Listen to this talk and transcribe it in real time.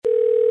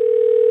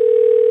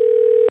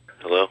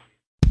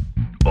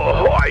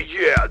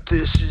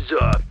this is,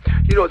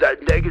 that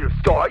negative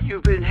thought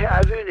you've been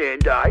having,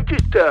 and I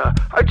just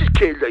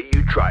can't let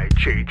you try and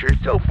change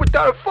yourself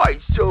without a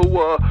fight. So,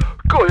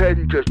 go ahead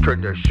and just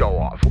turn this show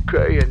off,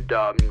 okay? And,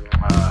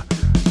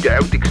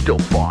 everything's still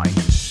fine.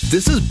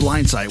 This is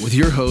Blindsight with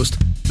your host,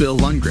 Bill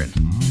Lundgren.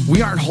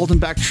 We aren't holding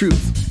back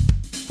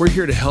truth. We're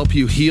here to help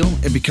you heal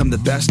and become the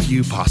best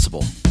you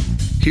possible.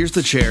 Here's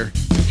the chair.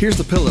 Here's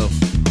the pillow.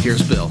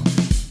 Here's Bill.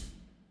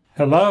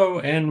 Hello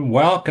and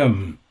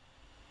welcome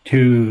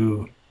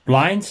to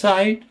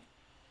Blindsight,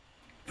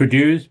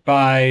 produced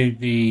by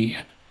the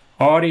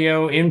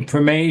Audio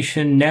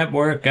Information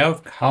Network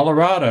of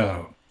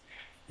Colorado.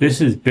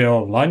 This is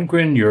Bill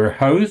Lundgren, your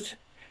host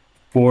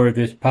for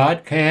this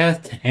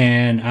podcast,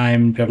 and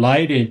I'm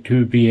delighted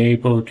to be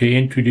able to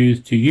introduce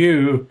to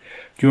you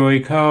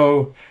Joy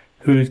Coe,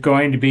 who's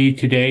going to be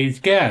today's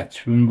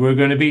guest. And we're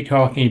going to be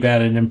talking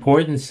about an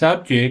important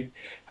subject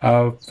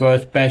of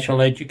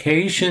special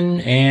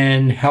education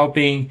and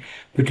helping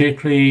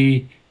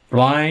particularly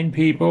blind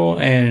people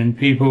and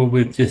people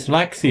with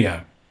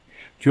dyslexia.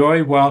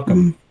 Joy,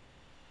 welcome.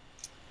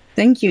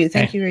 Thank you.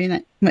 Thank you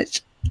very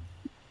much.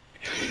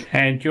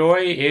 And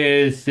Joy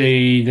is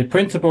the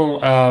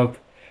principal of,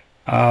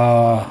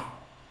 I'm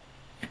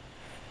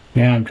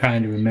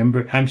trying to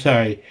remember. I'm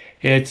sorry.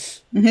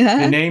 It's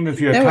the name of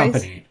your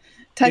company.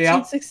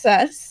 Touching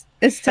Success.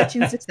 It's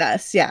Touching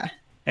Success, yeah.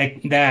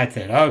 That's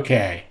it.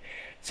 Okay.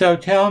 So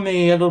tell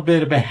me a little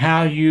bit about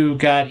how you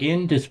got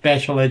into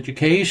special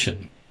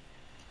education.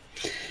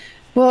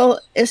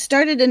 Well, it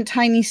started in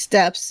tiny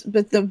steps,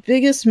 but the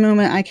biggest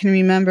moment I can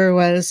remember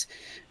was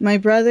my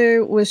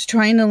brother was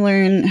trying to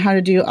learn how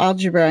to do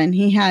algebra, and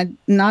he had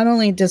not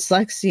only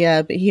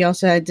dyslexia, but he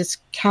also had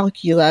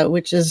dyscalculia,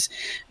 which is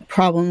a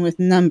problem with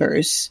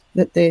numbers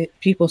that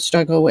people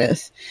struggle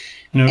with.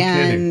 No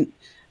and kidding.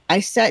 I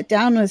sat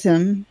down with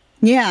him.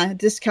 Yeah,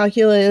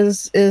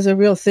 dyscalculia is a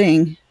real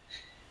thing.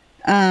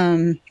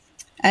 And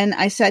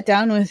I sat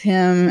down with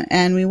him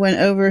and we went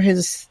over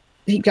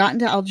he got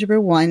into Algebra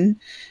 1.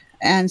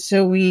 And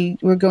so we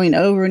were going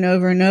over and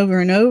over and over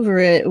and over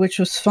it, which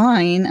was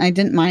fine. I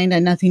didn't mind. I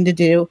had nothing to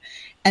do.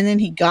 And then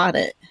he got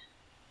it.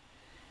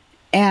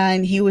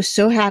 And he was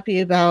so happy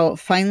about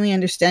finally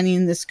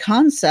understanding this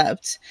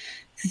concept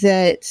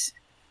that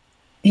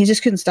he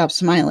just couldn't stop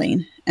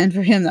smiling. And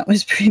for him, that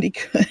was pretty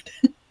good.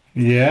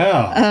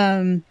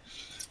 Yeah.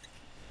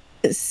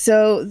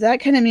 So that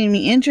kind of made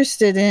me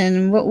interested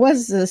in what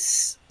was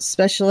this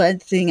special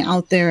ed thing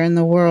out there in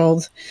the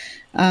world.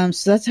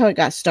 So that's how it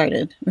got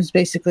started. It was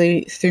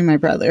basically through my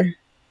brother.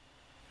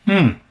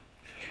 And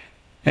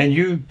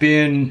you've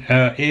been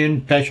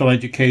in special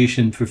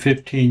education for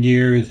 15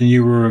 years, and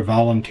you were a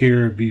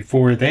volunteer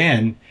before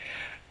then.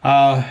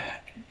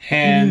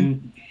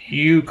 And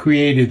you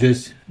created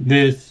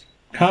this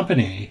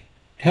company.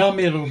 Tell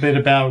me a little bit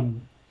about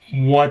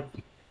what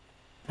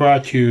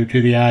brought you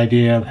to the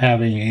idea of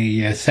having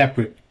a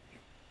separate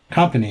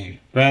company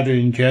rather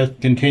than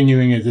just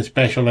continuing as a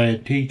special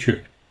ed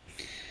teacher.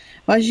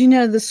 Well, as you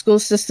know, the school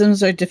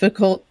systems are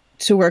difficult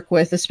to work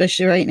with,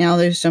 especially right now.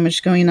 There's so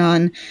much going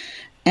on.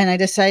 And I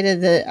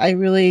decided that I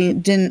really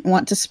didn't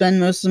want to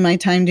spend most of my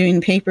time doing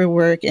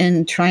paperwork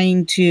and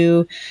trying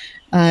to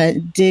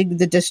dig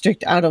the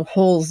district out of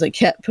holes that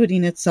kept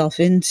putting itself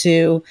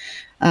into.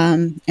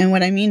 And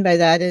what I mean by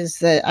that is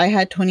that I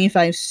had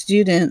 25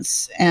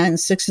 students, and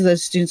 6 of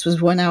those students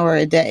was 1 hour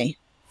a day.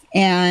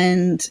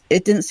 And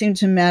it didn't seem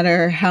to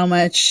matter how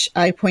much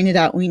I pointed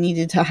out we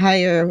needed to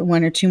hire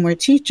 1 or 2 more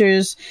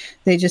teachers.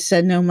 They just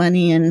said no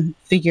money and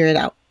figure it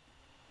out.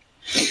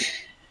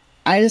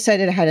 I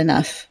decided I had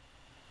enough.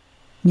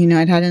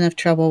 I'd had enough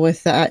trouble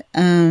with that.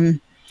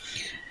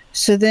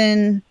 So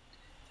then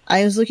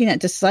I was looking at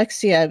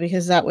dyslexia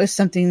because that was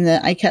something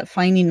that I kept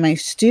finding my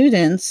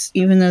students,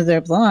 even though they're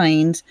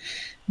blind,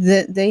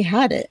 that they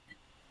had it.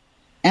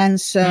 And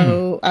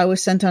so I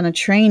was sent on a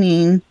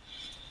training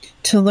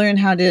to learn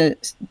how to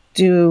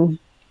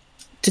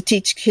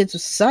teach kids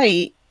with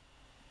sight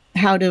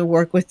how to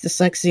work with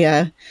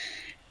dyslexia.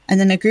 And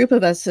then a group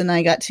of us and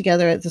I got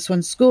together at this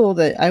one school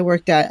that I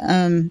worked at,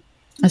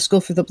 a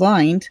school for the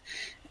blind.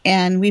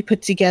 And we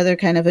put together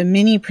kind of a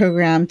mini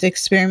program to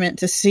experiment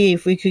to see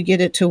if we could get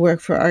it to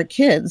work for our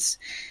kids.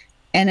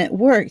 And it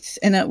worked,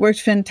 and it worked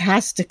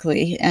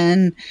fantastically.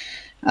 And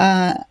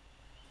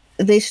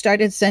they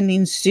started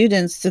sending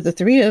students to the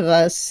 3 of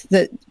us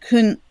that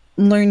couldn't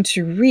learn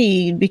to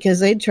read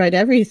because they'd tried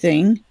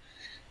everything.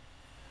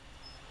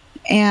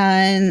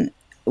 And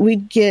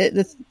we'd get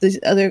the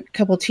other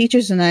couple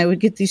teachers and I would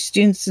get these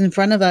students in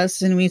front of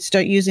us, and we'd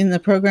start using the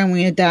program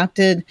we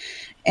adapted.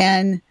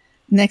 And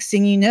next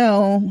thing you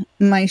know,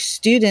 my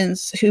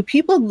students, who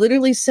people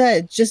literally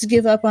said, just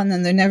give up on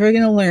them, they're never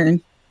going to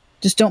learn,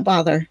 just don't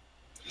bother,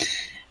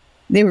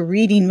 they were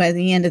reading by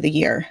the end of the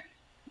year.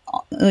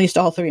 At least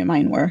all 3 of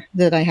mine were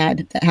that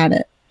had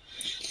it.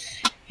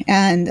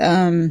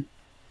 And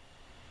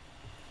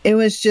it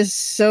was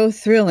just so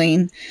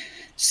thrilling.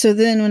 So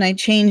then when I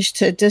changed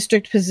to a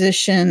district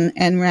position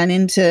and ran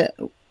into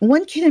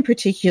one kid in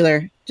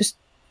particular,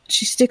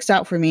 she sticks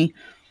out for me.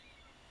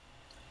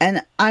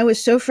 And I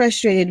was so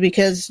frustrated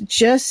because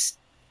just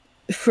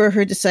for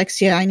her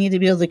dyslexia, I need to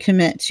be able to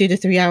commit 2 to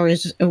 3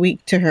 hours a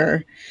week to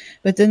her.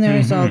 But then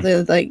there's all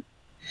the like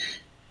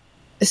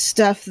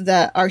stuff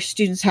that our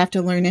students have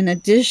to learn in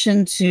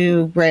addition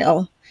to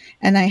Braille.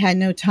 And I had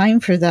no time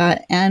for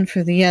that and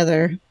for the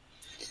other.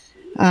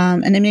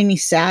 And it made me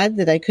sad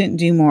that I couldn't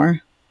do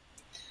more.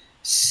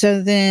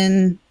 So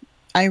then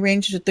I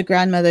arranged with the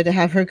grandmother to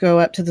have her go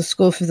up to the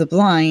school for the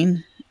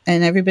blind,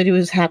 and everybody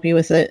was happy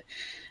with it.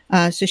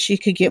 So she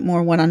could get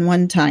more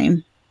one-on-one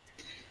time.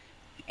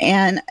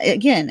 And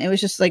again, it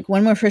was just like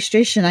one more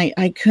frustration.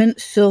 I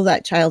couldn't fill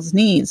that child's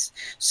needs.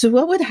 So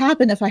what would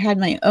happen if I had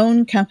my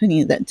own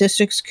company that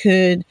districts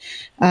could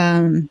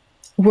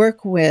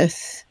work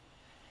with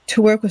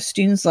to work with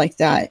students like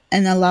that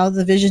and allow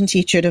the vision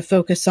teacher to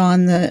focus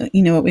on the,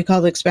 what we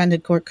call the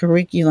expanded core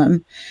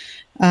curriculum,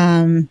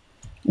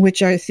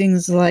 which are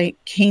things like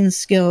cane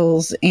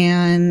skills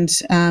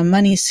and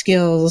money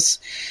skills,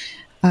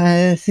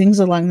 things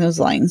along those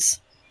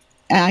lines.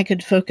 I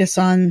could focus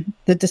on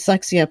the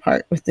dyslexia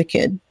part with the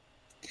kid.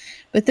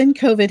 But then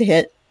COVID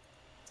hit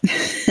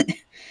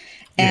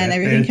and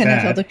everything kind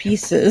of fell to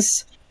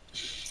pieces.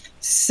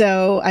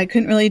 So I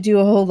couldn't really do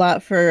a whole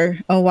lot for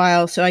a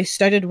while. So I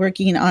started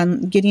working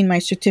on getting my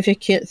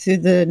certificate through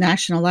the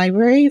National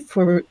Library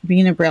for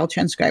being a Braille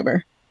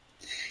transcriber.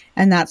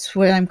 And that's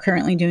what I'm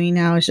currently doing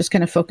now, is just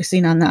kind of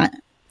focusing on that.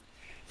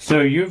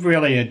 So you've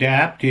really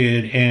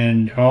adapted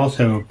and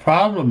also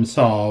problem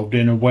solved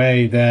in a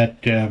way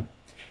that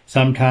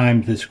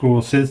sometimes the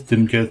school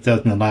system just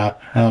doesn't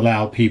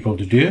allow people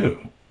to do.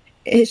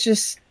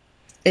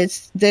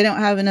 They don't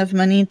have enough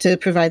money to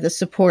provide the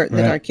support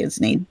that our kids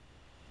need.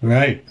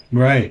 Right.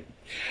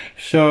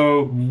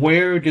 So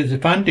where does the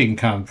funding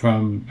come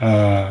from?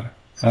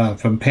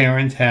 From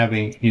parents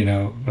having,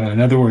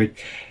 in other words,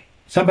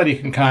 somebody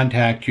can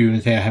contact you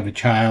and say, I have a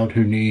child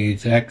who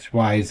needs X,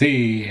 Y,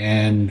 Z,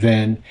 and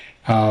then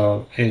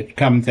it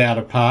comes out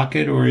of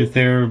pocket, or is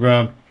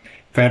there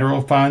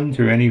federal funds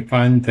or any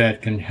funds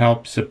that can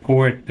help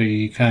support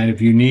the kind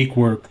of unique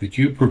work that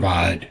you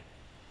provide?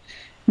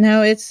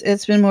 No,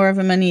 it's been more of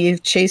a money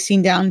of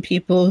chasing down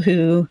people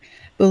who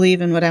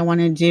believe in what I want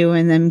to do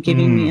and them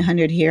giving me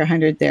 100 here,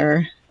 100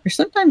 there, or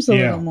sometimes a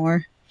little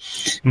more.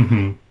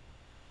 Mm-hmm.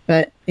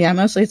 But yeah,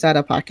 mostly it's out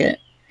of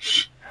pocket.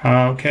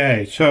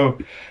 Okay, so,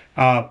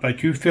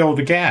 but you fill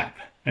the gap,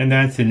 and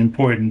that's an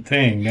important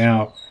thing.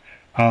 Now,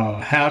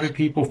 how do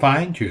people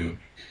find you?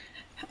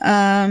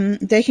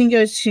 They can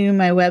go to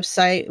my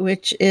website,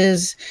 which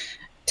is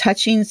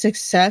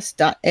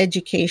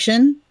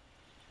touchingsuccess.education.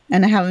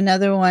 And I have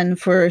another one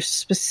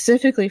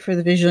specifically for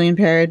the visually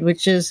impaired,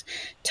 which is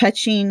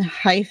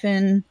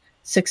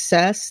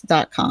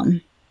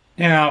touching-success.com.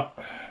 Now,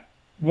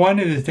 one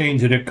of the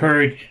things that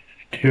occurred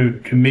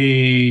to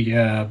me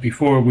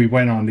before we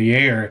went on the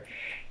air,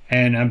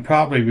 and I'm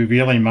probably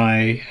revealing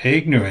my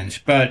ignorance,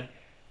 but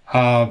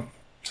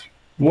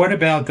what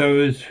about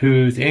those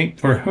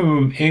for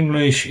whom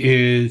English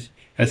is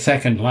a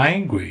second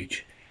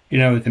language?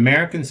 It's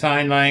American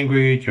Sign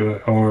Language,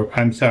 or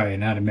I'm sorry,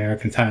 not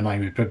American Sign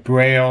Language, but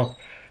Braille,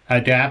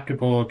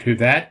 adaptable to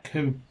that,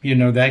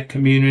 that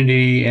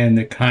community and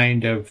the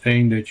kind of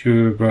thing that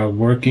you're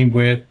working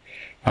with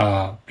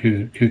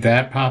to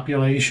that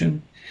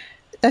population?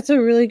 That's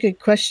a really good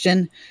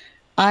question.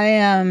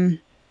 I'm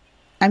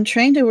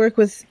trained to work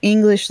with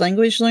English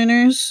language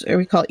learners, or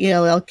we call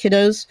ELL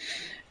kiddos,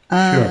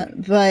 sure.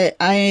 But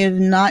I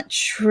am not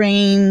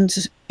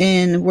trained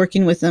in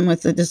working with them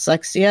with the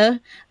dyslexia.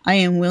 I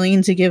am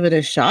willing to give it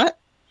a shot,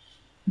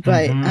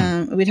 but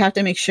we'd have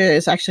to make sure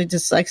it's actually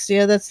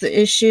dyslexia that's the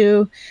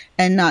issue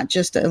and not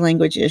just a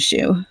language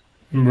issue.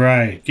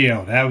 Right.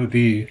 That would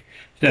be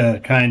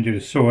trying to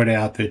sort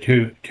out the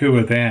two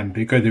of them,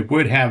 because it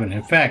would have an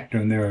effect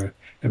on their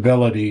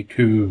ability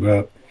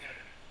to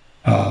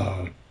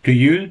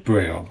use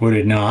Braille, would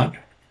it not?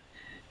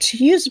 To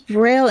use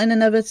Braille in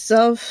and of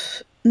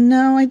itself,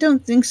 no, I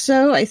don't think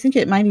so. I think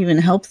it might even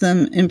help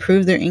them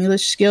improve their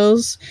English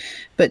skills.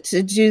 But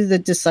to do the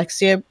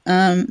dyslexia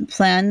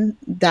plan,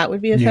 that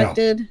would be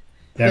affected.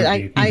 Yeah, but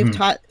I've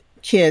taught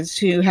kids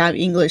who have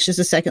English as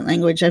a second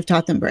language. I've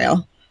taught them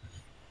Braille.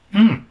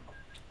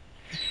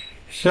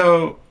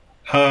 So,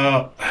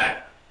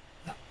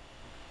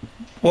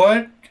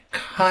 what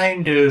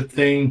kind of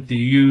things do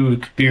you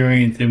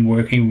experience in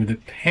working with the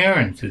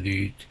parents of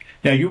these?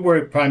 Now, you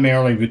work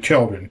primarily with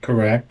children,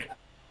 correct?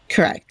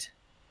 Correct.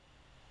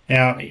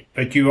 Now,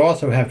 but you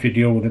also have to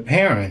deal with the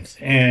parents.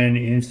 And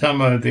in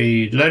some of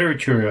the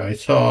literature I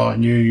saw,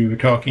 and you were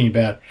talking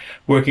about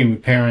working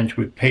with parents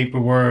with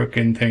paperwork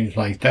and things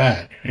like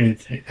that.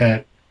 Is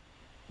that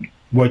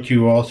what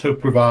you also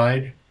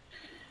provide?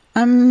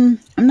 I'm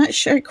not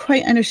sure I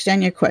quite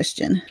understand your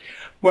question.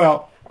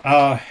 Well,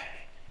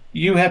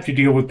 you have to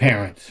deal with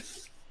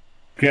parents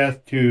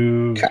just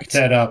to Correct.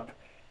 Set up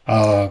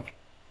a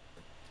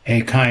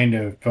kind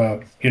of,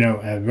 a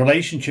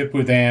relationship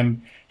with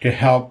them to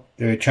help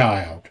their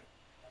child.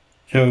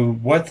 So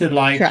what's it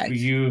like Correct. for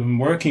you in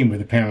working with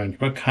the parents?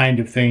 What kind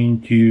of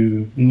things do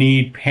you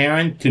need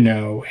parents to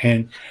know,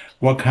 and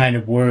what kind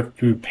of work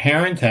do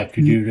parents have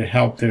to do to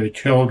help their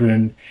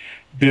children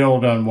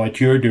build on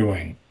what you're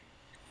doing?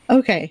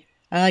 Okay,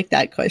 I like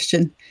that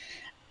question.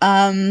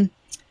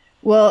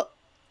 Well,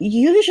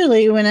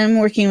 usually when I'm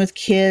working with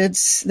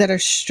kids that are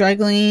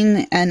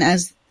struggling, and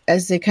as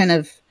they kind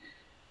of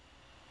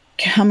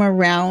come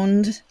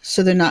around,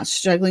 so they're not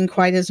struggling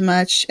quite as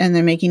much, and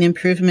they're making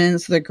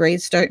improvements, their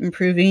grades start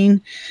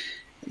improving,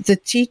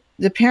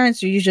 the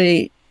parents are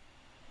usually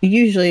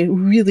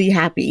really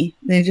happy.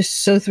 They're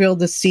just so thrilled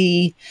to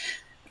see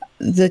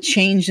the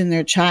change in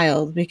their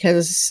child,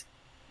 because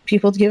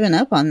people had given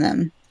up on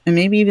them, and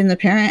maybe even the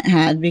parent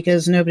had,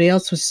 because nobody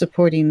else was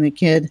supporting the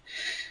kid.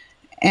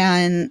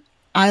 And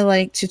I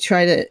like to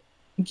try to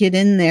get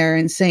in there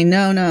and say,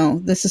 no,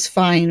 this is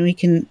fine. We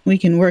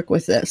can work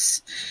with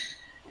this.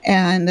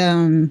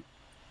 And,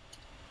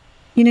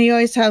 you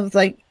always have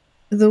like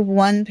the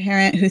one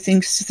parent who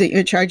thinks that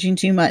you're charging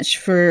too much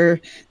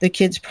for the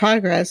kid's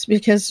progress,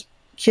 because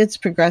kids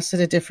progress at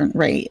a different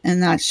rate.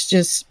 And that's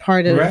just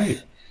part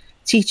of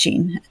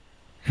teaching.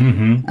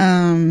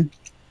 Mm-hmm.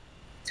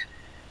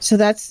 So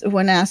that's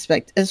one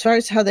aspect. As far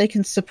as how they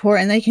can support,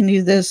 and they can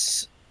do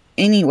this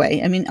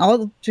anyway. I mean, all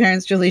the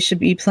parents really should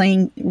be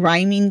playing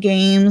rhyming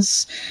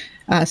games,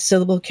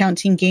 syllable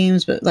counting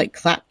games, but like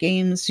clap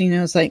games,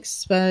 it's like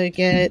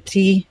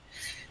spaghetti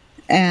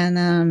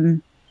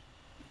and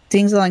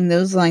things along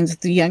those lines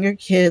with the younger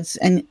kids.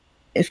 And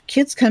if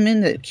kids come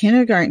into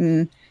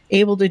kindergarten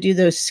able to do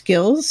those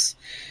skills,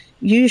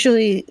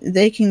 usually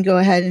they can go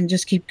ahead and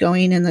just keep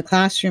going in the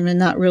classroom and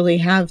not really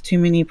have too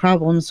many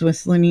problems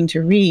with learning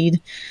to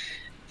read.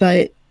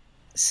 But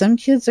some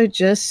kids they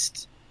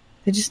just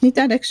need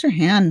that extra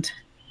hand.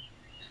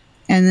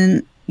 And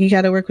then you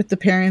got to work with the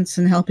parents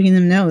and helping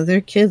them know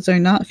their kids are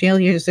not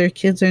failures. Their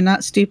kids are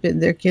not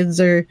stupid. Their kids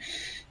are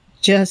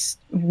just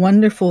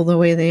wonderful the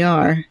way they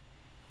are.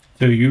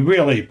 So you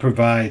really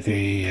provide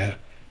the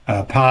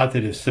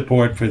positive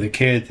support for the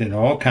kids in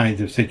all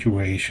kinds of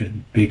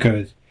situations,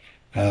 because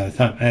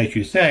as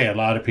you say, a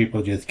lot of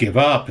people just give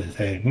up and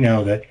say,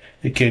 that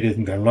the kid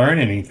isn't going to learn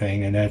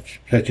anything, and that's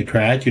such a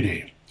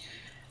tragedy.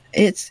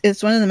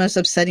 It's one of the most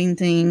upsetting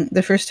things.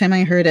 The first time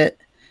I heard it,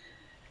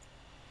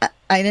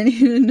 I didn't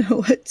even know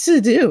what to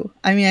do.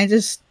 I mean, I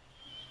just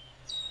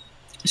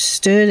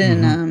stood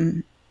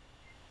and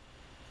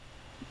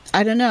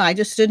I don't know. I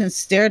just stood and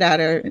stared at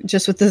her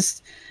just with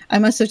this. I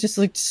must have just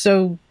looked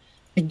so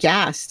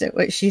aghast at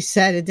what she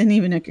said.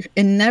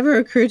 It never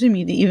occurred to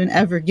me to even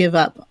ever give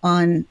up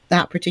on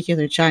that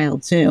particular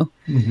child too.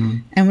 Mm-hmm.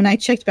 And when I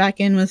checked back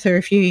in with her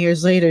a few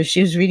years later,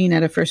 she was reading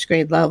at a first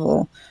grade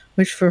level,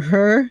 which for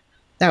her,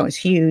 that was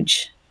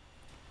huge.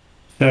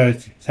 So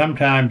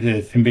sometimes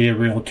it can be a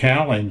real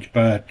challenge,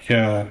 but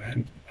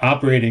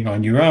operating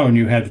on your own,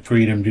 you have the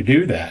freedom to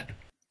do that.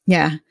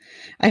 Yeah,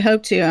 I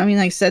hope to. I mean,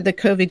 like I said, the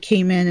COVID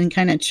came in and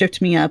kind of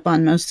tripped me up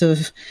on most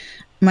of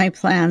my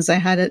plans. I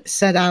had it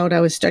set out.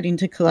 I was starting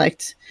to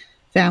collect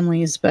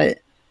families, but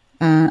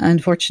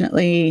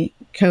unfortunately,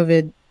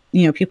 COVID,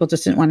 people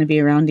just didn't want to be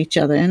around each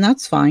other, and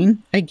that's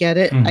fine. I get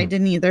it. Mm-hmm. I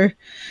didn't either.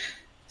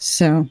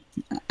 So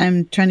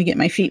I'm trying to get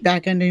my feet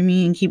back under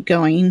me and keep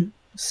going.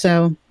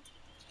 So,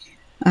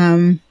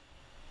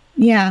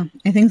 yeah,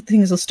 I think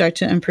things will start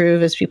to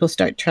improve as people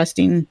start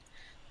trusting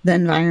the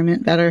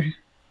environment better.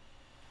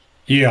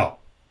 Yeah,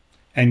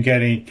 and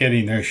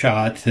getting their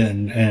shots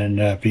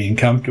and being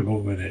comfortable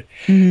with it.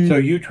 Mm-hmm. So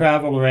you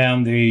travel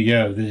around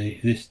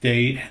the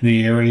state,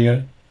 the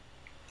area?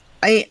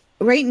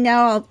 Right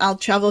now I'll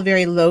travel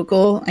very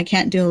local. I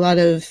can't do a lot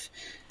of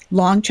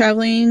long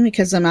traveling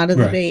because I'm out of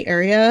the Bay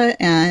Area,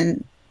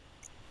 and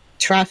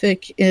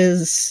traffic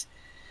is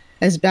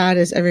as bad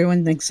as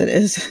everyone thinks it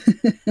is.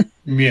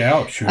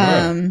 Yeah,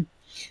 sure.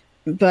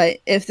 But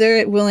if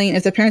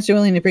the parents are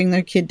willing to bring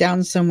their kid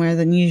down somewhere,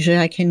 then usually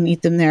I can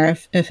meet them there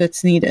if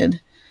it's needed.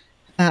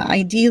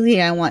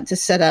 Ideally, I want to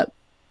set up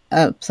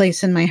a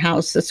place in my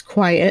house that's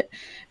quiet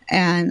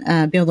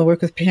and be able to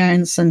work with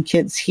parents and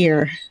kids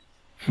here.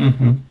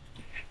 Mm-hmm.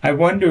 I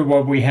wonder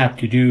what we have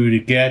to do to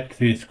get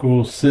the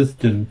school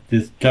system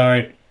to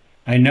start.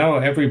 I know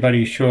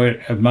everybody's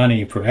short of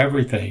money for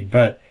everything,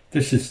 but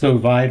this is so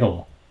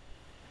vital.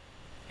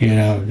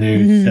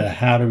 There's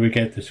how do we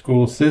get the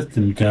school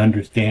system to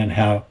understand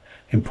how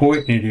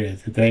important it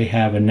is that they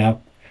have enough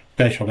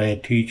special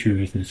ed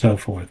teachers and so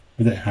forth.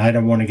 I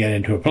don't want to get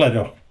into a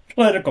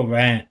political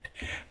rant,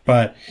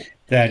 but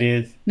that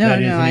is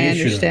an issue. I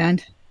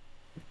understand.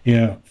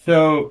 Yeah.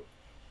 So,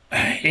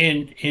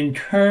 in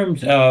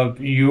terms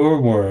of your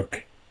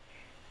work,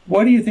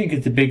 what do you think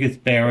is the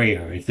biggest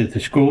barrier? Is it the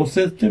school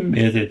system?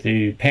 Is it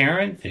the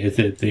parents? Is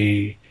it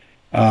the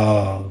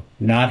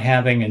not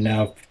having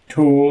enough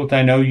tools?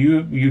 I know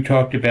you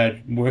talked about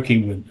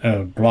working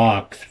with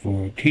blocks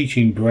for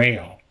teaching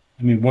Braille.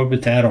 I mean, what was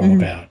that all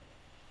about?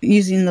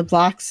 Using the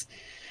blocks.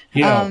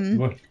 Yeah.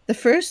 The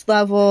first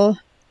level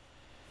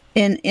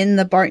in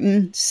the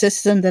Barton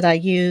system that I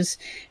use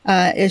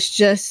is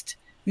just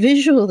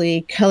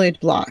visually colored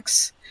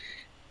blocks.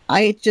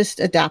 I just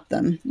adapt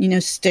them,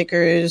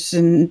 stickers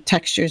and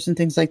textures and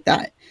things like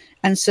that.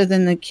 And so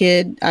then the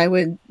kid, I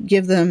would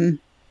give them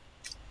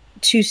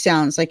two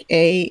sounds like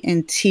A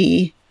and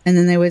T, and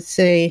then they would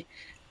say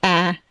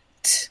at,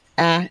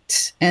 and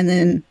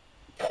then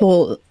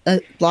pull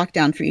a block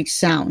down for each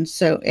sound.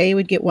 So A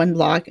would get one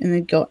block and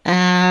they'd go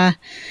ah,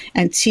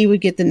 and T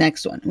would get the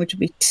next one, which would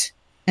be t,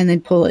 and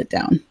they'd pull it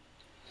down.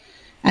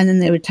 And then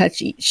they would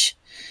touch each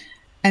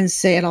and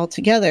say it all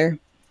together.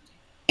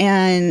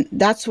 And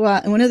that's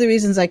why one of the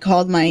reasons I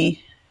called my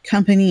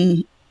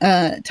company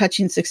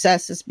Touching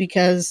Success is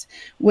because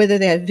whether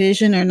they have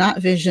vision or not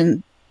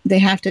vision, they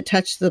have to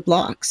touch the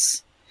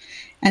blocks.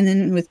 And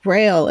then with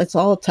Braille, it's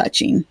all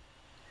touching.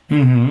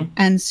 Mm-hmm.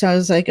 And so I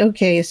was like,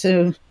 okay,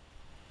 so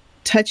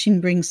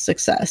touching brings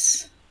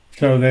success.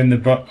 So then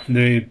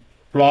the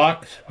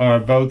blocks are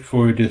both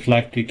for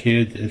dyslexic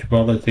kids as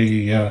well as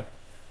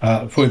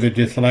for the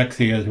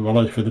dyslexia as well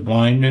as for the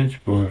blindness?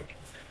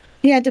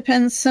 Yeah, it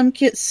depends. Some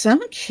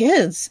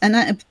kids, and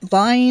not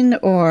blind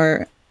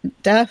or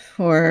deaf,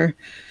 or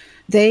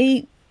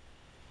they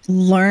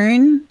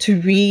learn to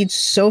read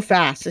so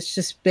fast. It's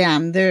just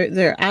bam,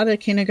 they're out of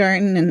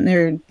kindergarten and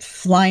they're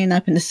flying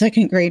up into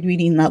second grade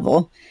reading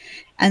level.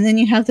 And then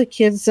you have the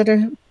kids that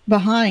are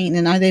behind,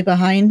 and are they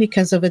behind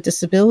because of a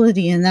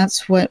disability? And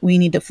that's what we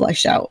need to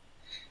flesh out.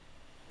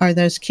 Are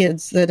those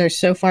kids that are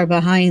so far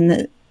behind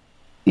that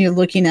you're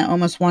looking at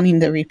almost wanting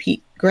to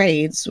repeat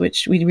grades,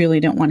 which we really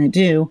don't want to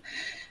do.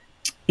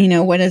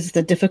 What is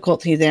the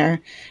difficulty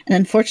there? And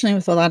unfortunately,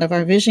 with a lot of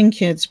our vision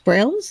kids,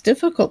 Braille is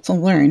difficult to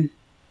learn.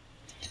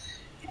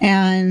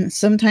 And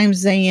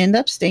sometimes they end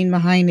up staying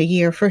behind a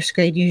year, first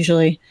grade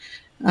usually,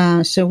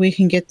 so we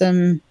can get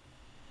them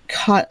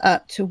caught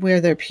up to where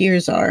their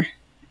peers are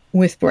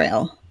with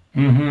Braille.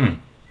 Mm-hmm.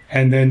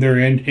 And then they're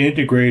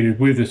integrated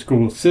with the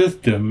school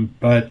system,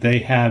 but they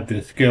have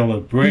the skill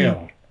of Braille.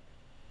 Mm-hmm.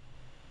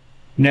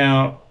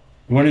 Now,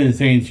 one of the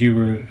things you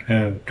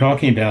were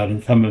talking about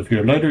in some of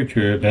your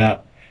literature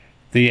about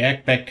the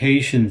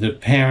expectations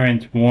of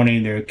parents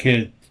wanting their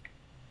kids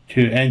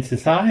and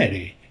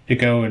society to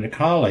go into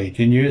college,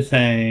 and you're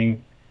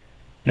saying,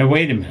 now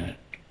wait a minute.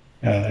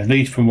 At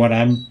least from what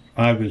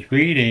I was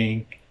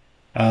reading,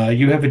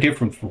 you have a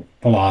different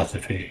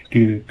philosophy.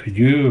 Could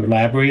you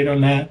elaborate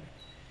on that?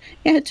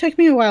 Yeah, it took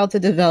me a while to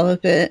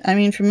develop it. I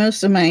mean, for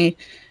most of my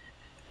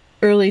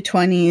early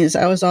 20s,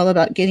 I was all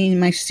about getting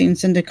my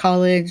students into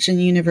college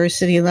and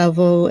university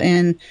level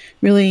and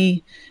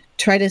really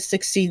try to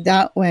succeed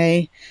that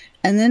way.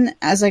 And then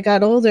as I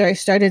got older, I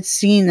started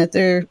seeing that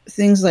there are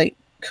things like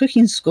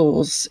cooking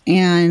schools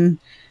and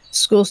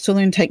schools to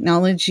learn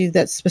technology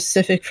that's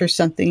specific for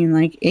something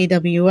like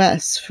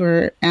AWS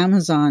for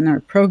Amazon, or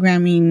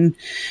programming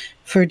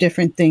for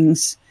different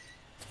things.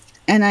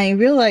 And I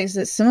realized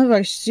that some of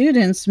our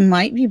students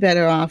might be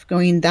better off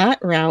going that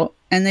route,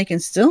 and they can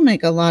still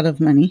make a lot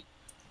of money.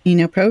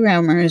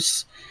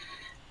 Programmers,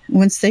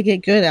 once they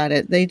get good at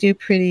it, they do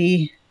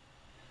pretty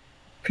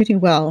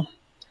well.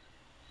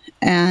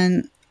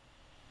 And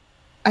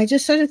I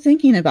just started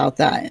thinking about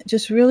that,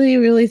 just really,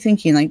 really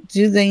thinking, like,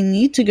 do they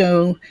need to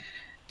go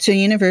to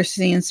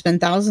university and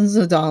spend thousands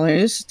of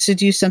dollars to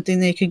do something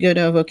they could go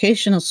to a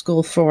vocational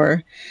school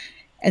for?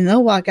 And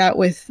they'll walk out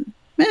with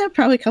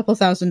probably a couple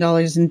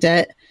 $1,000s in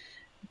debt,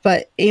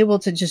 but able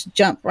to just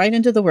jump right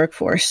into the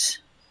workforce,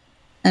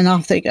 and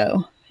off they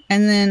go.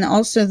 And then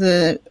also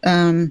the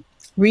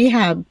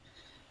rehab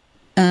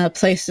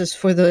places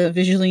for the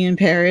visually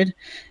impaired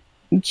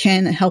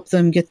can help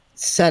them get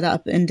set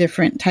up in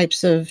different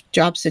types of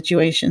job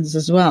situations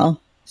as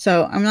well.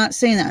 So I'm not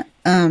saying that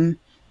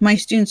my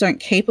students aren't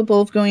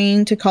capable of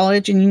going to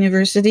college and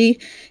university.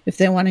 If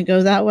they want to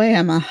go that way,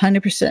 I'm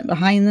 100%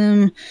 behind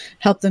them,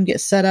 help them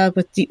get set up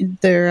with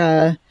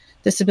their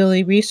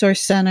Disability Resource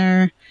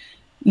Center,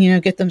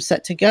 get them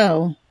set to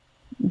go.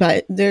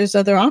 But there's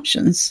other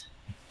options.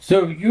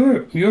 So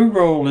your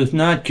role is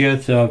not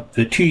just of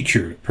the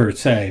teacher per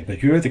se,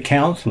 but you're the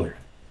counselor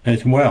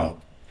as well,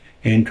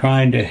 in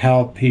trying to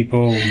help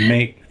people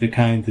make the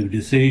kinds of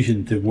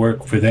decisions that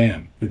work for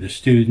them, for the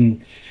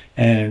student,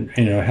 and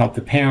help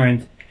the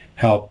parents,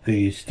 help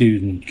the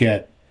student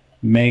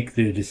make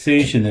the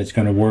decision that's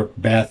going to work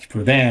best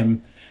for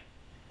them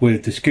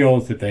with the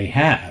skills that they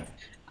have.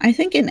 I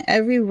think in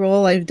every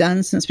role I've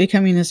done since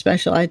becoming a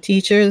special ed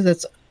teacher,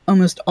 that's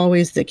almost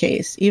always the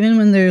case. Even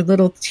when they're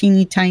little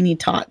teeny tiny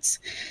tots,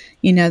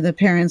 the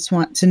parents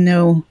want to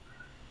know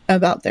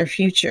about their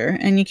future,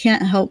 and you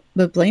can't help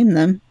but blame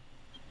them.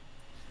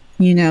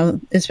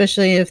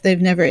 Especially if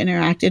they've never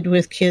interacted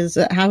with kids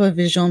that have a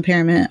visual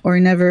impairment or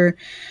never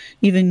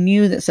even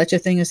knew that such a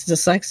thing as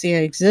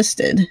dyslexia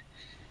existed.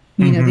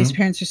 These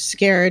parents are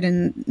scared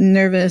and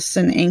nervous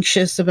and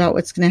anxious about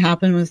what's going to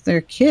happen with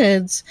their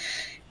kids.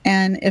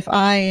 And if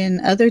I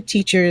and other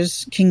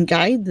teachers can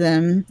guide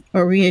them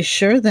or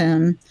reassure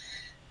them,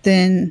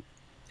 then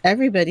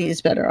everybody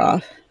is better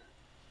off.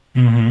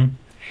 Mm-hmm.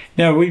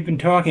 Now, we've been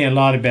talking a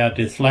lot about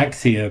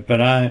dyslexia,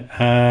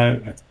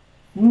 but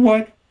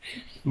what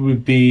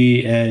would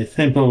be a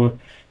simple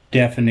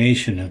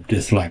definition of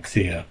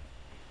dyslexia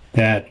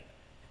that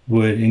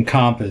would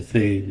encompass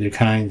the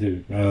kinds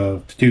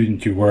of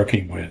students you're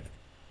working with?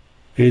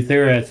 Is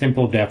there a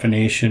simple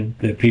definition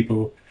that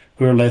people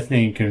who are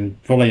listening can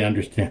fully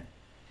understand?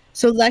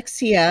 So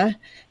lexia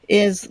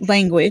is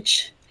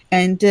language,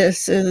 and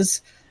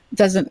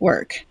doesn't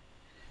work.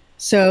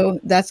 So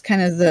that's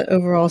kind of the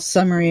overall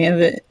summary of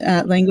it.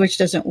 Language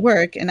doesn't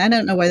work, and I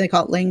don't know why they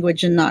call it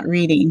language and not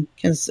reading,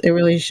 because it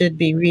really should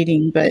be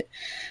reading. But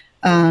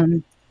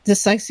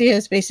dyslexia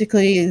is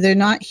basically they're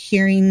not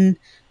hearing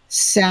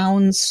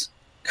sounds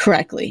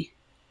correctly,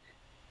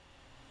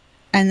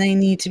 and they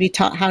need to be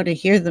taught how to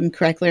hear them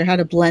correctly or how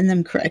to blend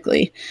them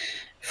correctly.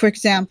 For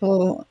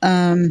example,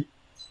 I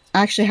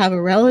actually have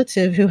a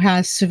relative who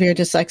has severe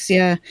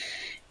dyslexia,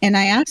 and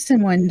I asked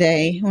him one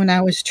day when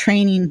I was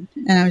training,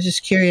 and I was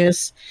just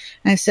curious,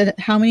 and I said,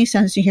 how many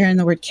sounds do you hear in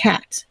the word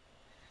cat?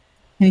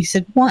 And he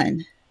said,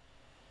 1.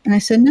 And I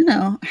said,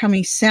 no, how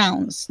many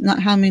sounds? Not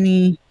how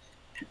many,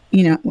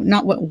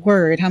 not what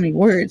word, how many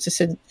words. I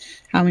said,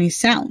 how many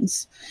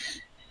sounds?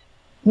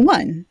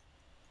 1.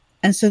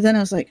 And so then I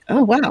was like,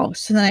 oh, wow.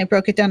 So then I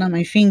broke it down on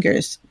my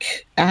fingers.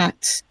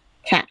 Cat,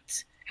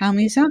 cat. How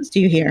many sounds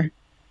do you hear?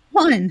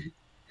 1.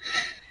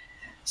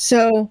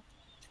 So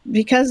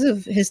because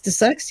of his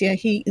dyslexia,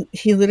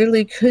 he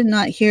literally could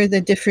not hear the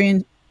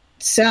different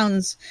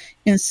sounds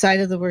inside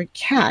of the word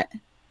cat.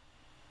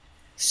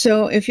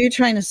 So if you're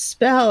trying to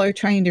spell or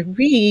trying to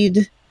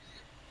read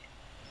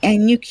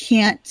and you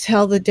can't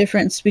tell the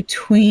difference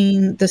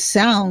between the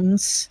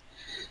sounds,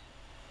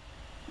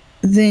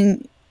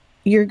 then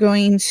you're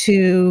going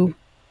to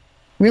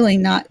really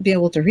not be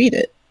able to read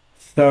it.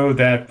 So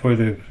that for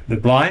the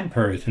blind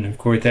person, of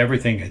course,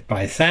 everything is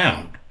by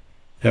sound.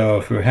 So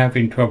if we're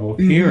having trouble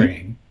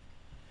hearing,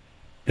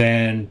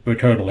 then we're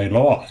totally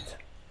lost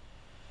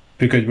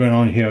because we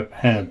don't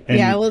have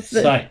any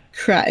sight.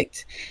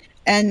 Correct.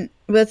 But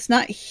it's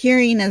not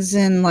hearing as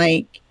in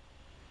like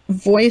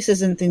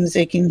voices and things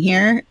they can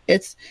hear.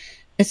 It's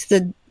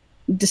the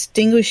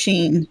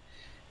distinguishing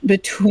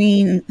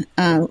between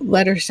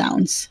letter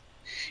sounds.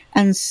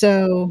 And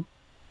so,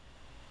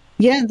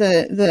 yeah,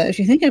 the if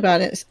you think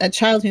about it, a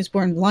child who's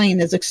born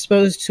blind is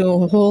exposed to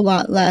a whole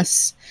lot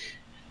less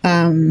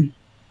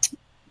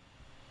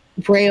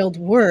brailled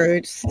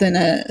words than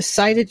a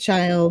sighted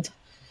child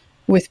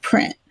with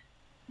print.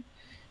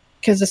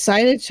 Because a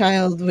sighted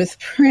child with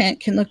print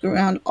can look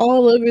around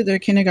all over their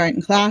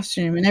kindergarten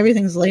classroom and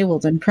everything's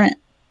labeled in print.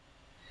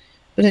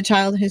 But a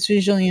child who's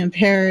visually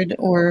impaired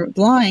or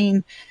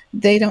blind,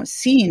 they don't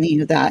see any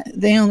of that.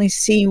 They only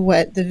see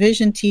what the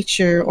vision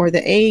teacher or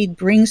the aide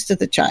brings to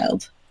the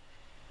child.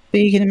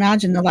 But you can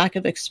imagine the lack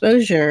of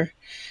exposure.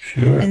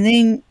 Sure. And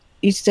then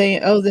you say,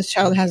 oh, this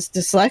child has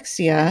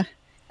dyslexia,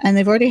 and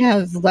they've already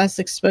have less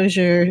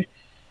exposure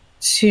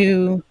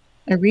to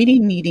a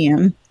reading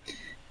medium.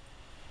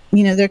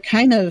 They're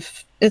kind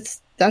of,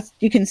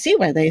 you can see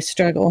why they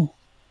struggle.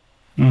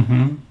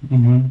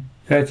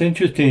 That's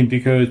interesting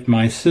because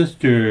my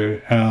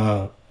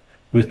sister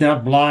was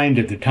not blind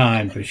at the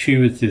time, but she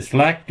was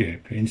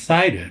dyslexic and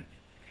sighted.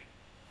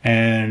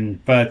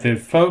 But the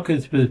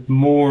focus was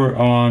more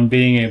on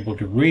being able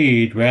to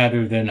read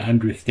rather than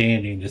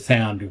understanding the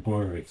sound of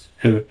words.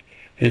 So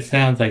it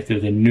sounds like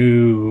there's a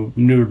new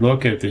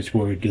look at this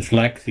word,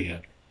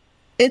 dyslexia.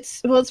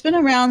 It's been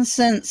around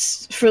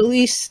since, for at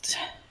least,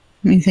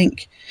 let me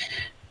think,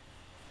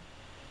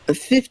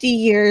 50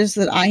 years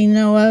that I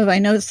know of. I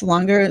know it's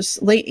longer.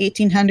 It's late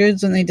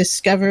 1800s when they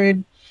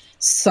discovered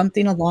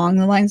something along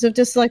the lines of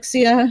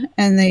dyslexia,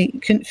 and they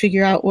couldn't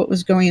figure out what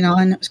was going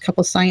on. It was a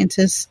couple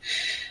scientists.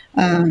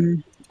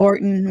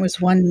 Orton was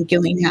one,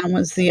 Gillingham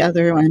was the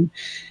other one.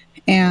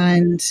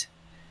 And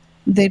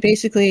they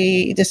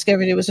basically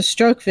discovered it was a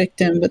stroke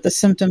victim, but the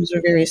symptoms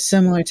were very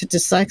similar to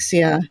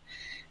dyslexia.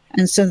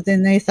 And so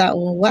then they thought,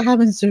 well, what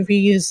happens if we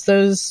use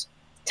those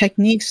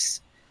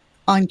techniques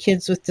on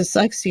kids with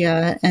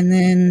dyslexia?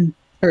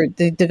 Or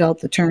they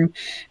developed the term,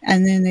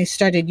 and then they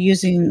started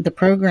using the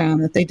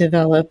program that they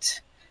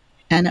developed,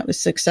 and it was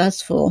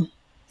successful.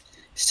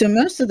 So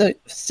most of the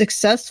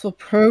successful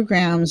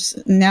programs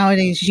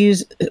nowadays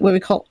use what we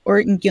call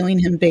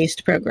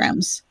Orton-Gillingham-based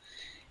programs.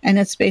 And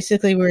it's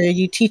basically where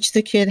you teach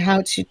the kid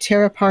how to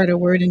tear apart a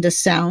word into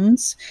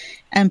sounds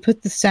and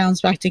put the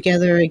sounds back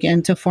together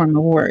again to form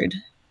a word.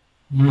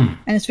 And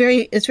it's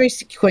very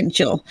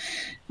sequential.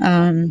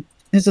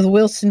 There's the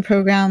Wilson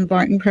program,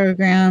 Barton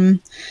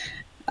program.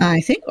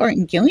 I think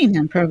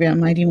Orton-Gillingham program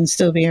might even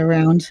still be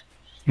around,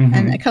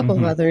 and a couple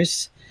of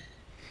others.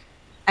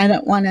 I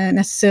don't want to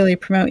necessarily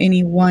promote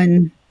any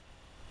one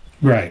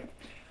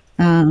program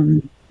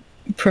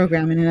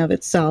in and of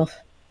itself.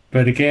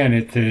 But again,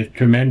 it's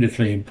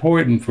tremendously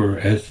important for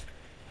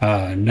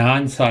a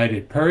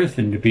non-sighted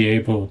person to be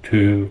able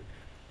to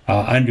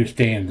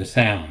understand the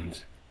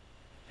sounds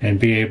and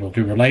be able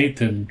to relate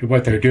them to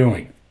what they're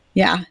doing.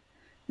 Yeah,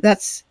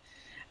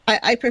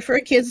 I prefer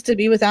kids to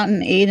be without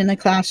an aid in a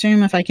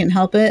classroom if I can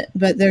help it,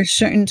 but there's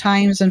certain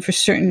times and for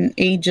certain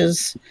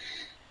ages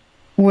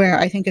where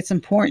I think it's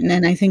important.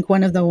 And I think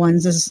one of the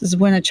ones is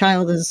when a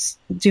child is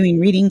doing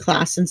reading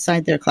class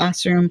inside their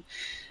classroom,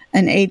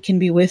 an aide can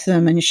be with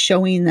them and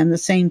showing them the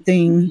same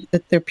thing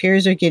that their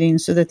peers are getting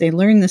so that they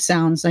learn the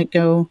sounds that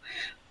go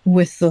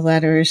with the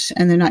letters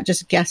and they're not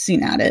just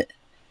guessing at it.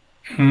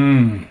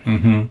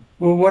 Mm-hmm.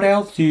 Well, what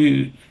else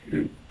do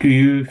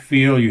you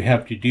feel you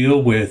have to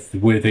deal with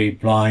a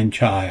blind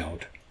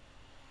child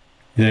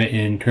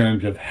in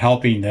terms of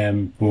helping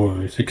them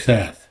for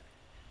success?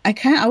 I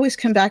kind of always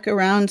come back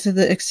around to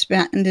the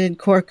expanded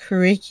core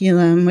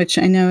curriculum, which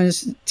I know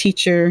is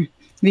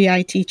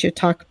VI teacher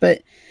talk,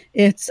 but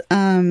it's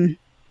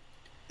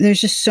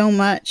there's just so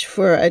much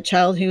for a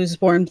child who was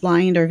born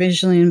blind or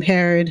visually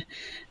impaired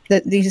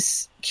that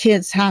these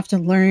kids have to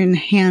learn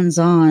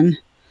hands-on.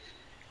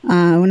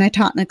 When I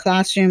taught in a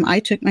classroom, I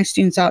took my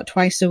students out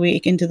twice a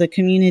week into the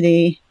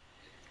community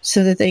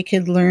so that they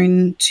could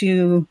learn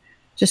to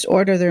just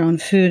order their own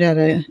food at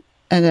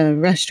a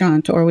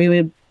restaurant, or we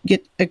would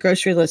get a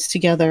grocery list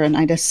together and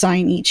I'd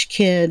assign each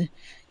kid,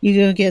 you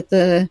go get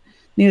the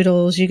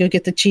noodles, you go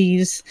get the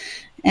cheese,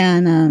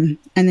 and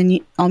then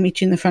I'll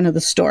meet you in the front of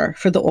the store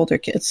for the older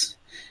kids.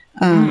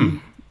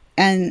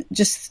 And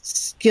just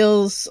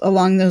skills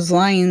along those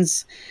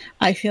lines,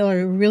 I feel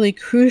are really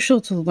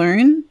crucial to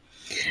learn.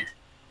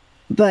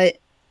 But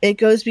it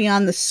goes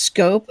beyond the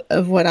scope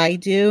of what I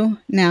do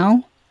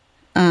now.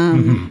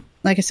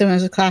 Like I said, when I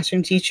was a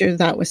classroom teacher,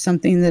 that was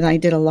something that I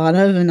did a lot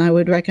of, and I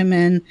would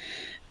recommend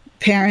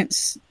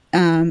parents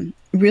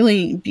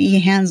really be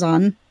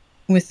hands-on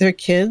with their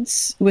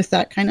kids with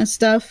that kind of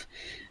stuff.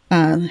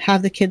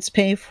 Have the kids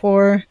pay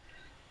for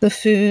the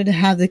food,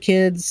 have the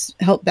kids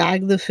help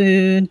bag the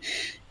food,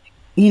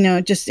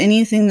 just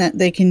anything that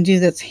they can do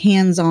that's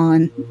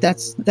hands-on.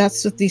 That's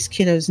what these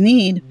kiddos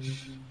need.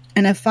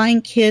 And I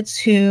find kids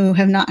who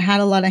have not had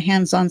a lot of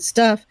hands-on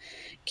stuff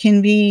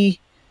can be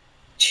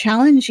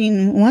challenging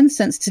in one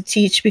sense to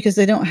teach because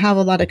they don't have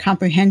a lot of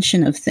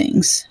comprehension of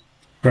things.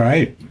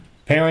 Right.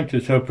 Parents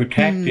are so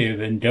protective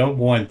and don't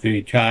want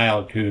the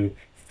child to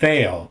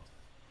fail,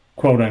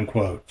 quote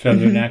unquote. So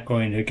they're not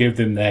going to give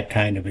them that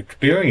kind of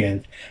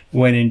experience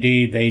when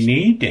indeed they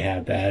need to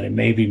have that and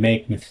maybe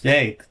make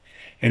mistakes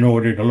in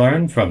order to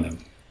learn from them.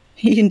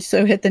 You can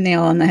so hit the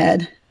nail on the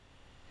head.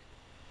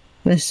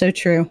 That's so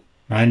true.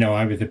 I know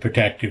I was a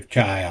protective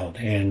child,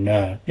 and,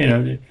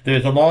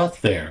 there's a loss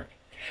there.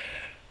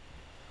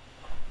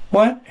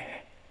 What,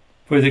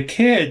 for the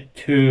kid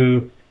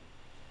to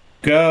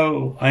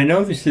go, I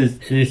know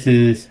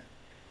there's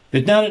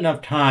not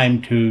enough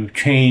time to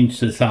change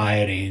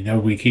society, though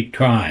we keep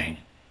trying,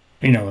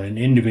 in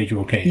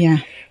individual case. Yeah.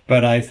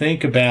 But I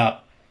think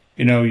about,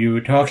 you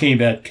were talking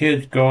about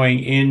kids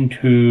going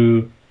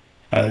into,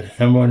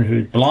 someone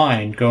who's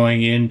blind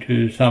going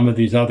into some of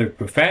these other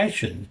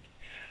professions.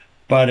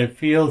 But it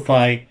feels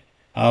like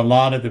a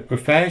lot of the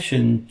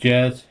profession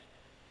just,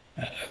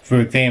 for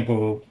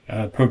example,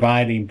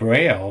 providing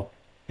Braille,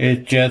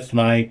 is just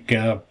like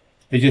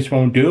they just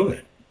won't do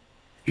it,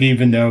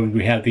 even though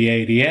we have the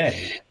ADA.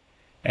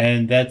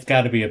 And that's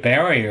got to be a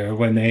barrier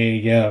when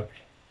they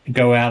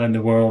go out in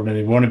the world and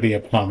they want to be a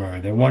plumber,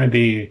 they want to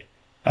be,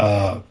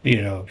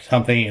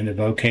 something in the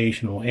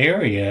vocational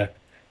area.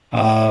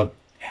 How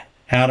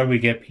do we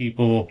get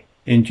people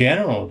in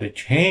general to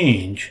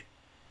change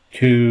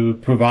to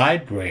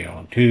provide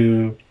Braille,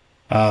 to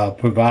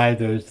provide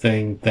those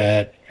things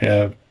that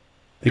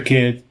the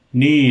kids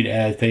need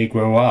as they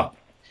grow up?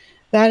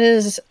 That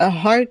is a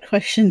hard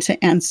question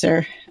to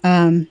answer,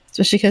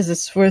 especially because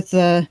it's for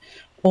the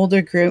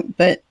older group.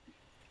 But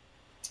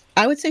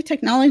I would say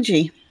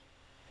technology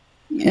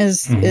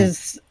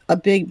is a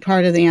big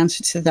part of the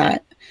answer to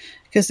that,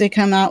 because they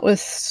come out with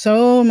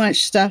so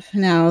much stuff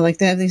now. Like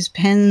they have these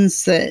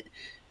pens that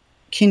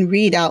can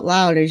read out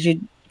loud as you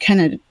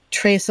kind of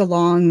trace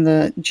along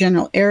the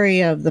general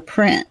area of the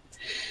print.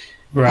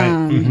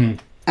 Right.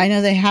 I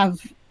know they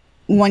have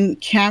one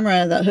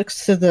camera that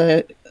hooks to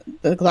the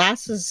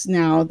glasses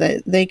now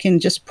that they can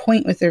just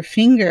point with their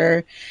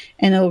finger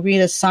and it'll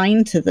read a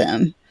sign to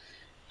them.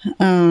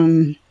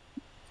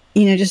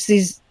 Just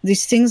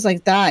these things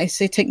like that. I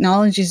say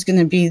technology is going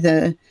to be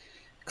the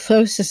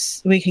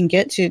closest we can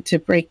get to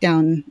break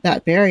down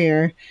that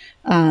barrier.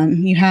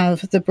 You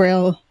have the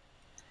Braille.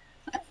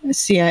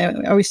 See,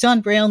 are we still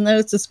on Braille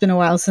notes? It's been a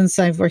while since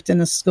I've worked in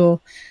a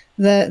school.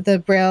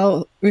 The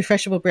Braille,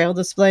 refreshable Braille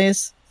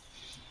displays.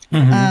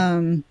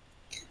 And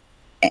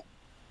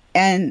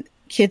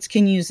kids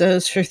can use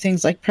those for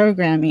things like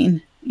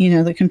programming.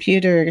 The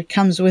computer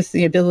comes with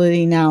the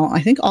ability now,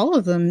 I think all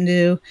of them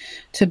do,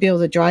 to be able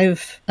to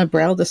drive a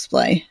Braille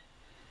display.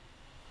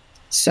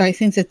 So I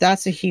think that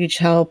that's a huge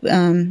help.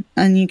 And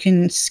you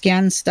can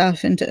scan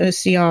stuff into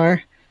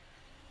OCR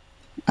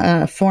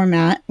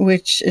format,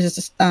 which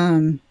is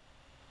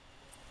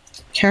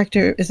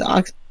character is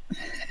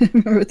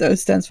remember what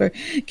those stands for,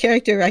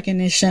 character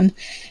recognition,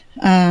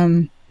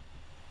 and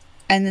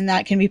then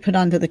that can be put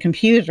onto the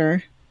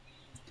computer.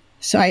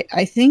 So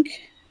I think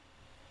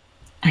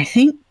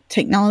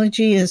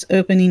technology is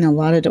opening a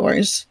lot of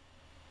doors,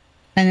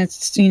 and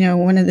it's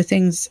one of the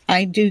things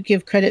I do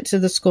give credit to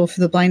the School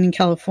for the Blind in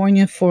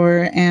California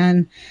for,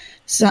 and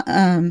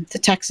to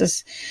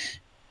Texas.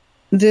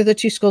 they're the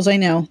two schools I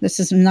know. This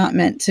is not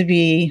meant to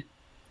be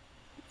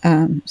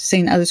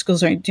saying other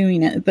schools aren't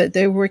doing it, but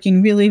they're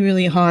working really,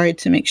 really hard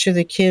to make sure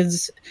the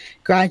kids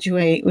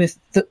graduate with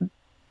the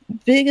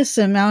biggest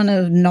amount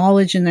of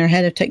knowledge in their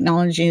head of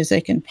technology as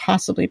they can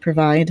possibly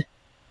provide.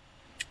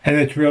 And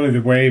it's really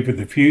the wave of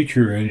the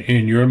future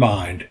in your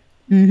mind.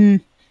 Mm-hmm.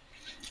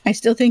 I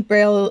still think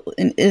Braille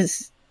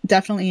is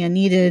definitely a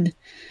needed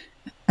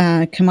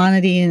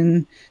commodity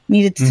and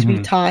needed to be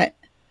taught.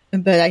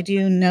 But I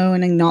do know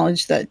and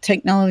acknowledge that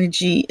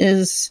technology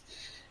is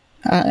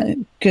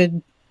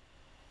good,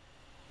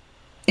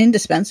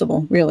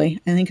 indispensable, really.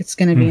 I think it's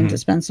going to be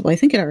indispensable. I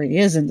think it already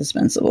is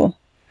indispensable.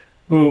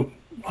 Well,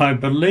 I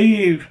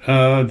believe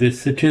the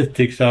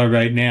statistics are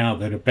right now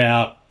that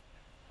about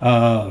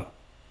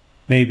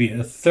maybe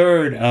a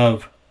third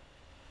of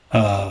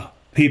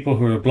people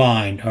who are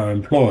blind are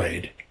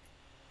employed.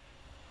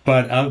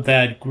 But of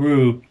that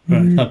group,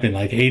 something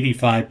like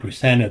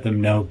 85% of them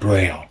know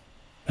Braille,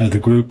 of the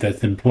group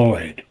that's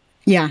employed.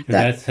 Yeah. So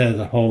that says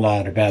a whole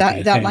lot about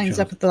that. That lines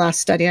up with the last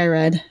study I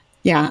read.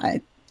 Yeah.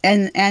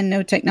 And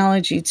no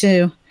technology,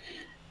 too.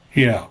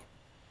 Yeah.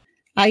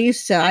 I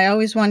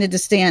always wanted to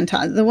stay on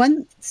top. The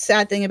one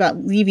sad thing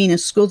about leaving a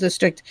school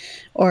district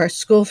or a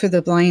school for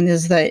the blind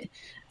is that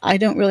I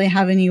don't really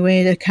have any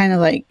way to kind of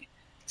like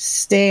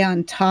stay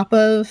on top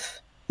of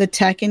the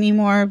tech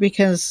anymore,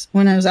 because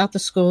when I was out the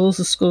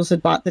schools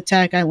had bought the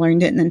tech. I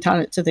learned it and then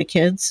taught it to the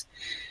kids.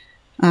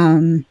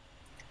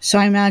 So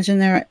I imagine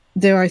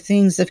there are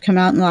things that have come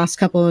out in the last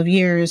couple of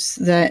years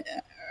that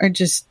are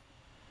just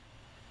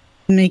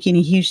making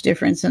a huge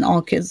difference in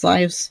all kids'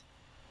 lives.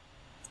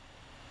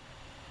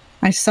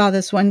 I saw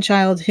this one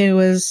child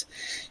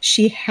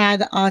she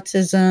had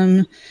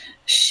autism,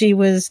 she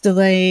was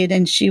delayed,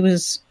 and she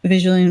was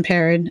visually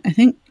impaired. I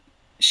think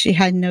she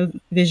had no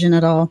vision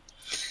at all.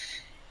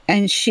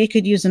 And she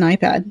could use an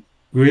iPad.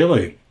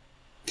 Really?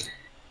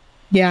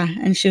 Yeah,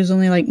 and she was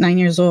only like 9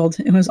 years old.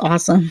 It was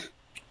awesome.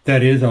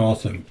 That is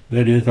awesome.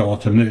 That is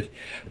awesome.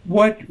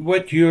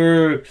 What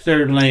you're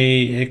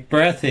certainly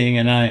expressing,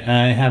 and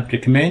I have to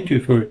commend you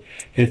for it,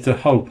 is the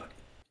hope.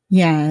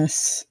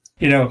 Yes.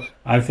 You know,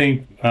 I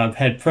think I've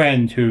had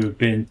friends who've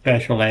been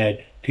special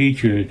ed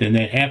teachers, and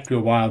then after a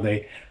while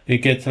they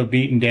get so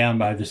beaten down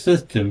by the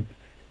system,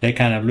 they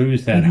kind of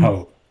lose that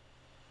hope.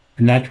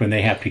 And that's when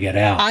they have to get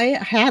out. I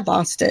had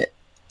lost it.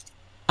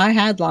 I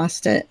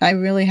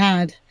really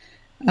had.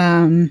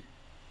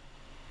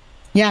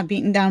 Yeah,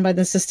 beaten down by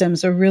the system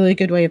is a really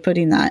good way of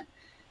putting that.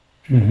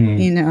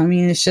 You know, I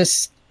mean,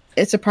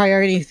 it's a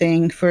priority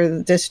thing for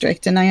the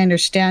district, and I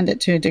understand it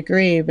to a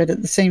degree, but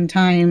at the same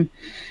time,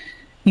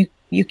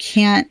 you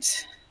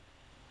can't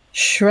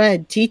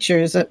shred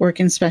teachers that work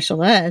in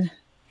special ed.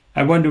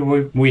 I wonder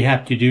what we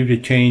have to do to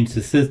change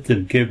the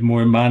system, give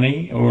more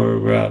money,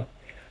 or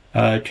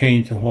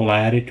change the whole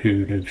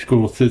attitude of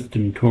school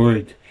system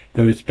towards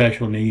those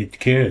special needs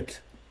kids.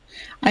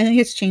 I think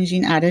it's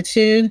changing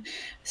attitude.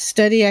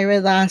 Study I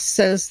read last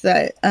says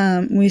that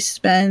we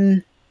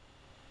spend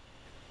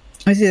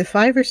either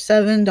 $5 or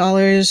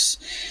 $7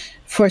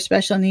 for a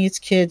special needs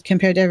kid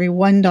compared to every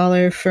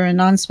 $1 for a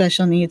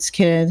non-special needs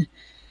kid.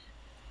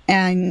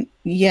 And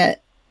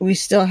yet we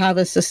still have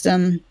a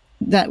system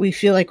that we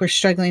feel like we're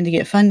struggling to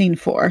get funding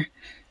for.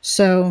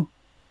 So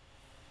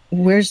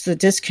where's the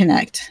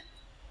disconnect?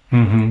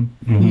 You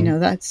know,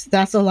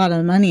 that's a lot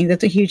of money.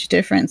 That's a huge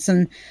difference.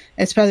 And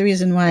it's part of the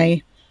reason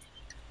why,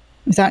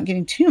 without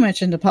getting too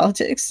much into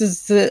politics,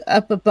 is the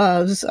up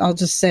aboves, I'll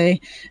just say,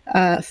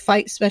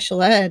 fight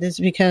special ed, is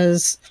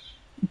because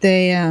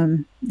they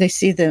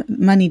see the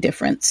money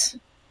difference.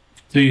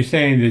 So you're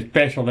saying that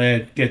special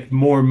ed gets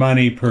more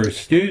money per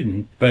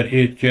student, but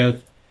it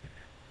just,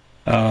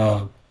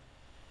 they're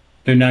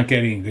not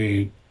getting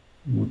the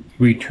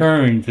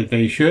returns that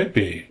they should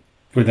be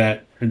for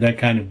that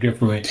kind of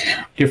difference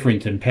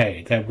in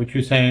pay. Is that what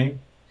you're saying?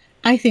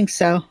 I think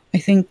so. I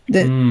think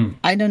that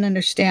I don't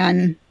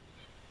understand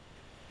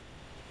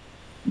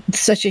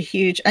such a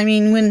huge, I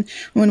mean, when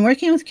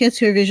working with kids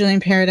who are visually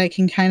impaired, I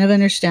can kind of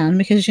understand,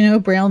 because, you know, a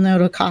Braille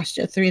note will cost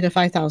you $3,000 to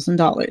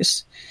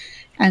 $5,000.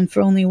 And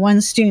for only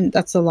one student,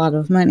 that's a lot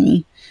of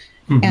money.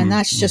 And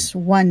that's just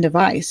one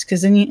device.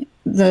 Because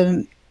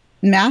the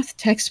math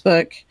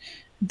textbook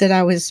that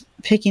I was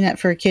picking up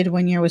for a kid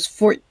one year was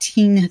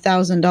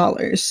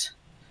 $14,000.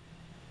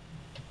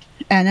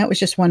 And that was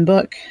just one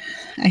book.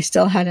 I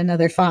still had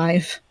another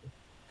 5.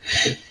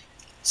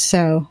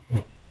 So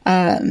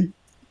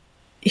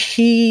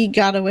he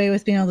got away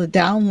with being able to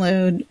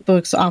download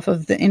books off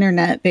of the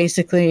internet,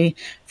 basically,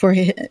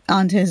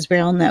 onto his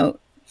Braille note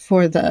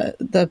for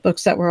the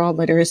books that were all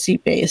literacy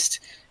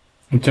based.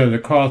 And so the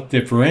cost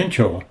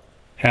differential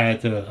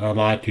has a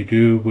lot to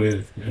do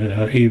with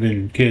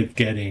even kids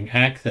getting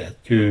access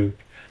to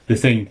the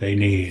things they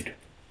need.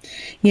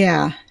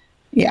 Yeah.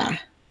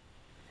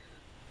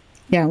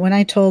 When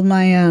I told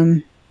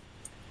my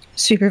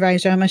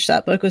supervisor how much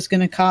that book was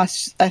going to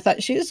cost, I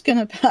thought she was going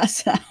to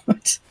pass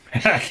out.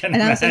 I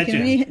was like,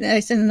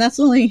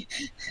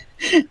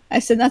 I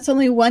said, that's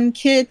only one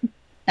kid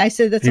I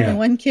said, that's only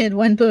one kid,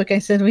 one book. I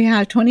said, we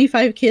have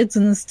 25 kids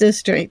in this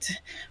district.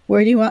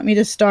 Where do you want me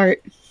to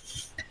start?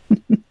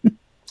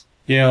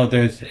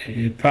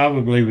 It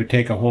probably would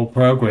take a whole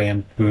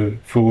program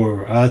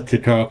for us to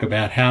talk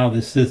about how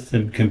the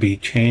system can be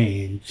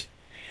changed.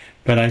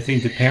 But I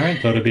think the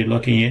parents ought to be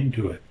looking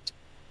into it.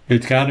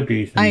 There's got to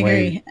be some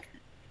way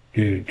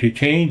to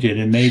change it,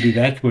 and maybe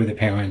that's where the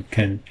parent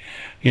can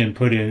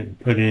put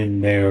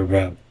in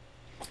their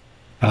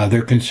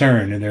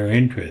concern and their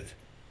interest.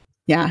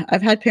 Yeah,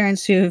 I've had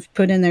parents who've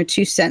put in their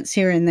 2 cents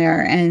here and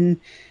there, and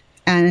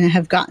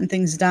have gotten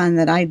things done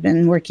that I'd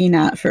been working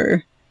at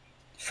for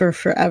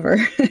forever.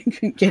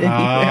 Couldn't get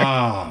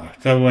anywhere.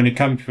 So when it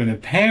comes from the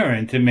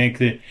parent, it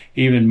makes it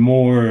even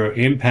more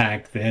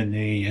impact than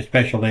the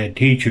special ed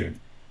teacher.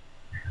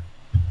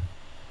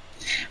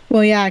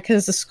 Well, yeah,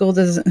 because the school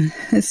doesn't,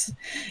 it's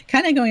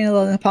kind of going a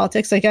little into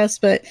politics, I guess,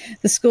 but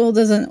the school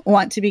doesn't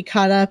want to be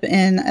caught up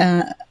in,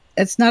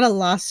 it's not a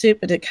lawsuit,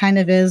 but it kind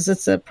of is.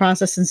 It's a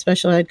process in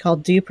special ed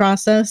called due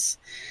process.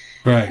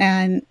 Right.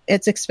 And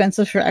it's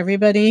expensive for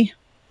everybody.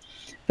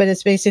 But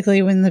it's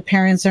basically when the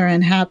parents are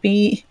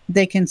unhappy,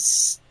 they can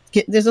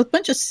there's a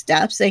bunch of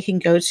steps they can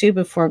go to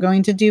before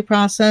going to due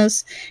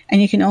process.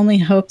 And you can only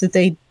hope that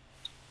they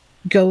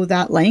go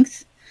that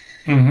length,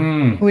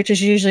 which is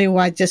usually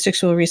why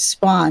districts will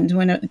respond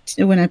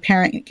when a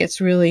parent gets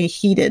really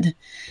heated.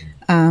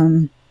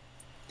 Because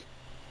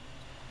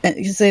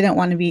they don't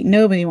want to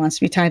nobody wants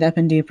to be tied up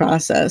in due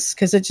process,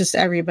 because it just,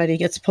 everybody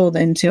gets pulled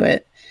into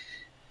it.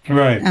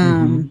 Right.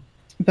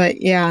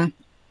 But yeah.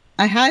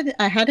 I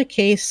had a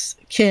case,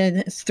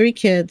 3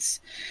 kids,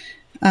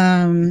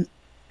 and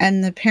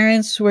the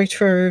parents worked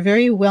for a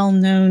very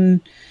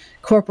well-known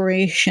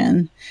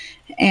corporation,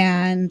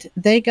 and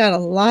they got a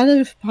lot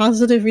of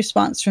positive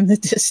response from the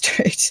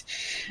district.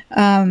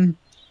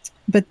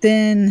 But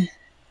then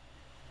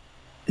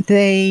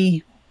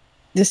they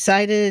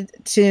decided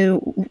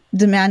to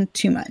demand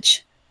too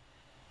much.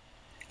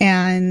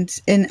 And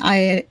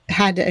I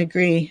had to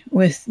agree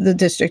with the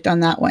district on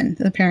that one.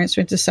 The parents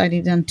were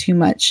deciding on too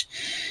much.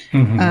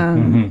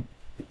 But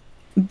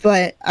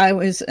I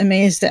was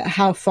amazed at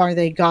how far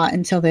they got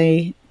until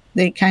they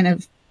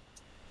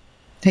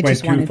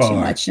just wanted too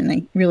much, and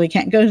they really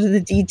can't go to the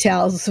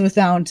details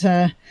without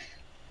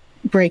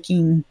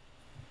breaking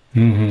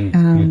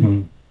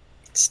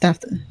stuff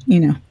that,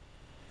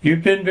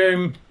 You've been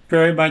very,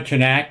 very much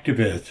an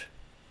activist.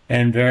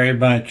 And very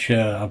much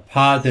a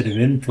positive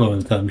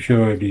influence, I'm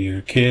sure, to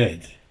your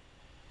kids.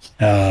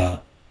 And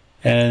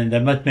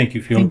that must make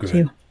you feel good.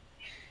 Thank you.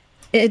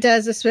 It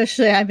does,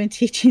 especially I've been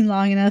teaching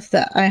long enough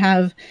that I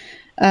have,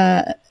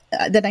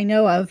 that I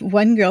know of.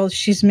 One girl,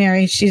 she's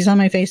married. She's on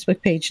my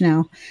Facebook page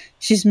now.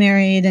 She's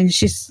married, and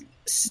she's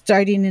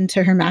starting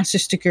into her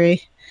master's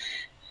degree.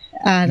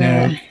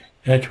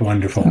 That's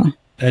wonderful. So,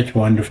 that's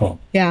wonderful.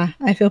 Yeah,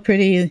 I feel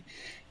pretty,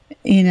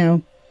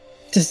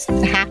 just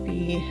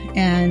happy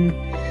and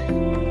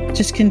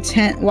just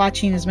content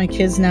watching as my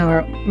kids now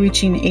are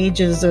reaching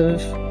ages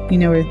of,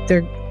 where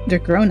they're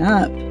grown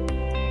up.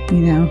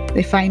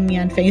 They find me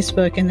on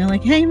Facebook and they're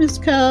like, "Hey, Miss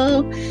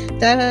Co,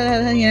 da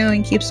da da,"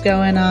 and keeps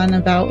going on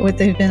about what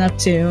they've been up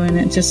to, and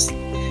it just,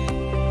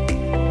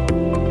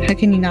 how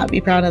can you not be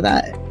proud of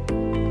that?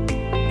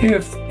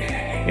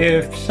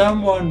 If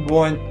someone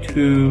wants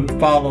to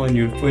follow in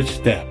your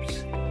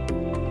footsteps,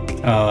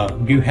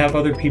 do you have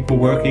other people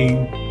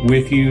working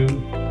with you,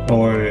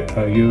 or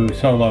are you a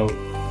solo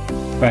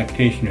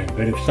practitioner?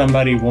 But if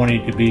somebody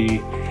wanted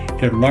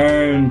to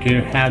learn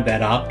to have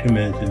that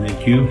optimism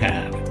that you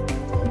have,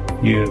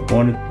 you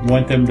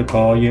want them to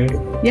call you?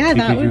 Yeah,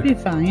 that would be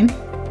fine.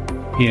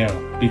 Yeah,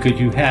 because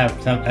you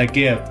have a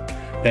gift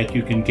that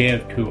you can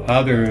give to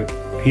other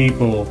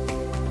people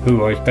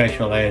who are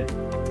special ed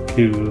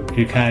to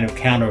kind of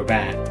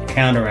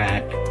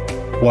counteract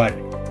what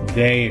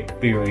they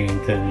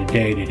experience in the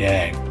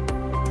day-to-day.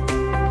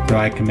 So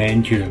I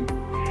commend you.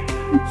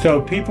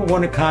 So people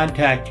want to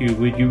contact you.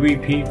 Would you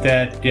repeat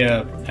that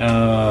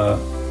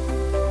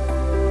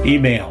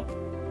email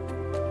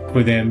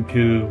for them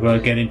to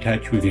get in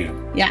touch with you?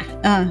 Yeah.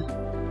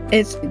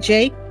 It's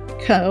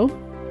jcoe,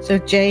 so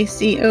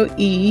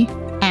JCOE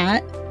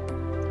at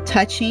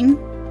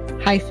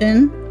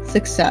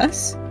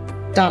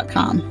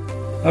touching-success.com.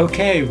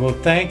 Okay, well,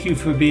 thank you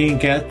for being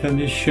guest on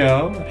this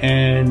show,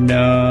 and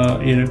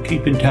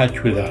keep in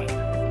touch with us.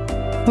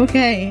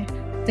 Okay,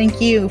 thank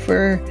you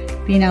for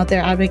being out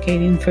there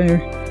advocating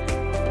for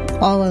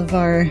all of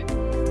our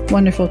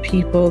wonderful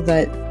people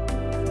that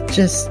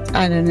just,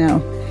 I don't know.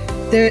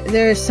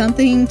 There is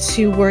something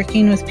to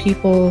working with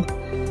people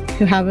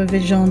who have a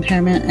visual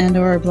impairment and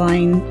or are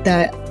blind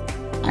that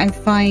I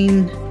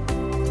find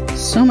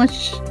so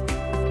much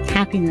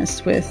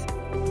happiness with.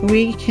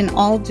 We can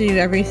all do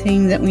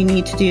everything that we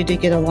need to do to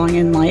get along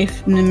in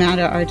life, no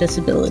matter our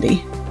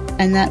disability.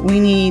 And that we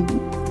need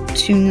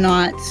to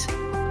not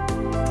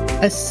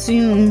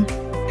assume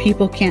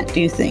people can't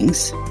do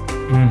things.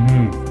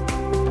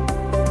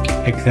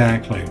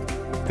 Exactly.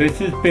 This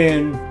has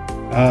been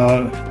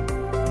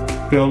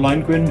Bill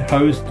Lundgren,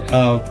 host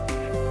of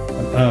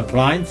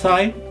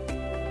Blindsight.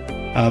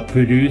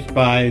 produced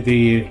by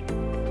the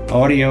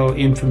Audio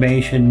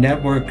Information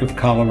Network of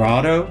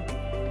Colorado,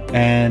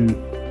 and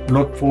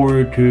look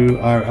forward to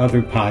our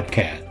other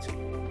podcasts.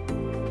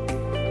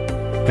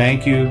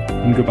 Thank you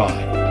and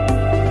goodbye.